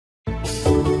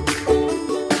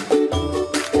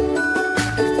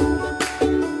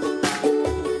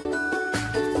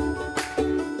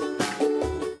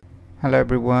Hello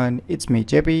everyone, it's me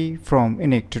JP from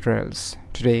UniqueTutorials.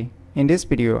 Today in this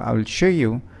video I will show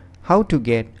you how to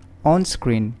get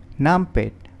on-screen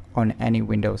NumPad on any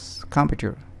Windows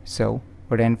computer. So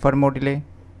without any further more delay,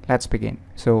 let's begin.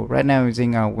 So right now I'm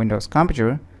using a Windows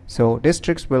computer. So this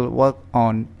tricks will work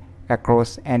on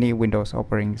across any Windows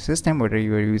operating system, whether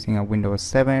you are using a Windows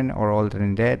 7 or older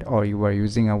than that, or you are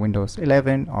using a Windows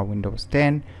 11 or Windows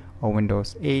 10 or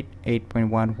Windows 8,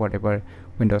 8.1, whatever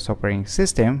Windows operating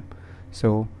system.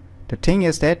 So the thing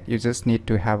is that you just need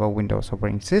to have a Windows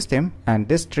operating system, and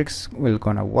this tricks will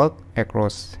gonna work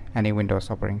across any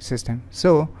Windows operating system.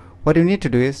 So what you need to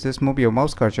do is just move your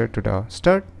mouse cursor to the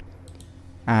start,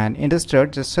 and in the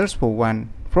start just search for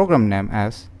one program name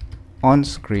as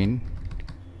on-screen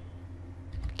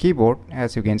keyboard.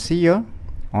 As you can see here,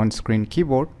 on-screen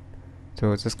keyboard.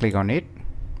 So just click on it.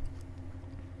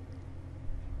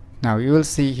 Now you will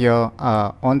see here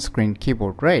on-screen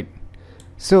keyboard, right?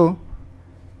 So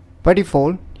by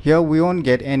default here we won't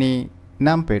get any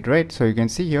NumPad, right? So you can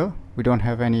see here we don't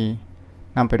have any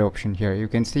NumPad option here. You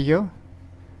can see here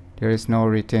there is no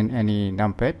written any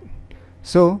NumPad.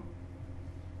 So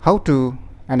how to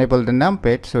enable the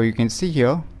NumPad? So you can see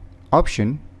here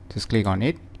option, just click on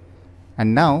it,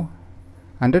 and now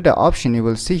under the option you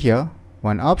will see here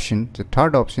one option, the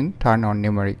third option, turn on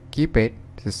numeric keypad.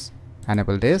 Just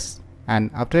enable this,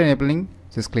 and after enabling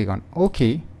just click on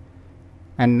OK,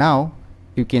 and now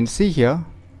you can see here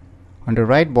on the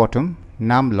right bottom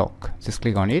num lock. Just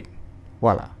click on it.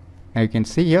 Voila, now you can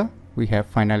see here we have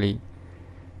finally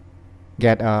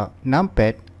get a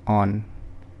NumPad on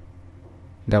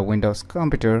the Windows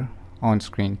computer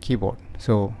on-screen keyboard.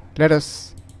 So let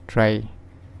us try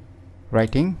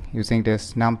writing using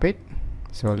this NumPad.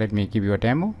 So let me give you a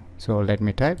demo. So let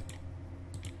me type.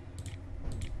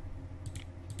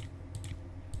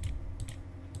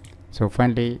 So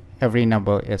finally every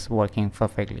number is working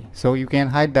perfectly. So you can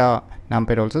hide the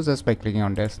NumPad also just by clicking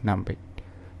on this NumPad.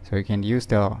 So you can use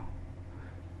the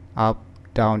up,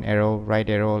 down arrow, right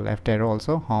arrow, left arrow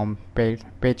also, home,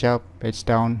 page up, page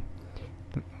down,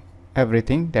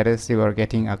 everything. That is, you are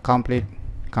getting a complete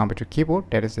computer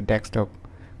keyboard. That is the desktop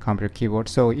computer keyboard.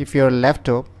 So if your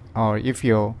laptop or if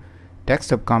your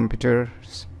desktop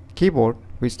computer's keyboard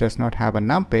which does not have a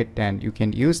NumPad, then you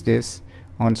can use this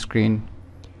on-screen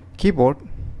keyboard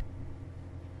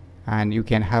and you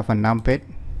can have a NumPad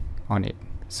on it.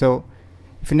 So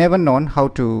if you never known how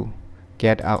to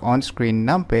get a on-screen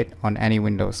NumPad on any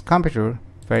Windows computer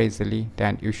very easily,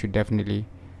 then you should definitely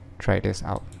try this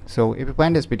out. So if you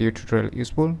find this video tutorial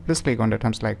useful, please click on the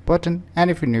thumbs like button,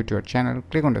 and if you're new to our channel,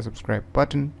 click on the subscribe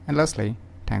button, and lastly,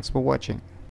 thanks for watching.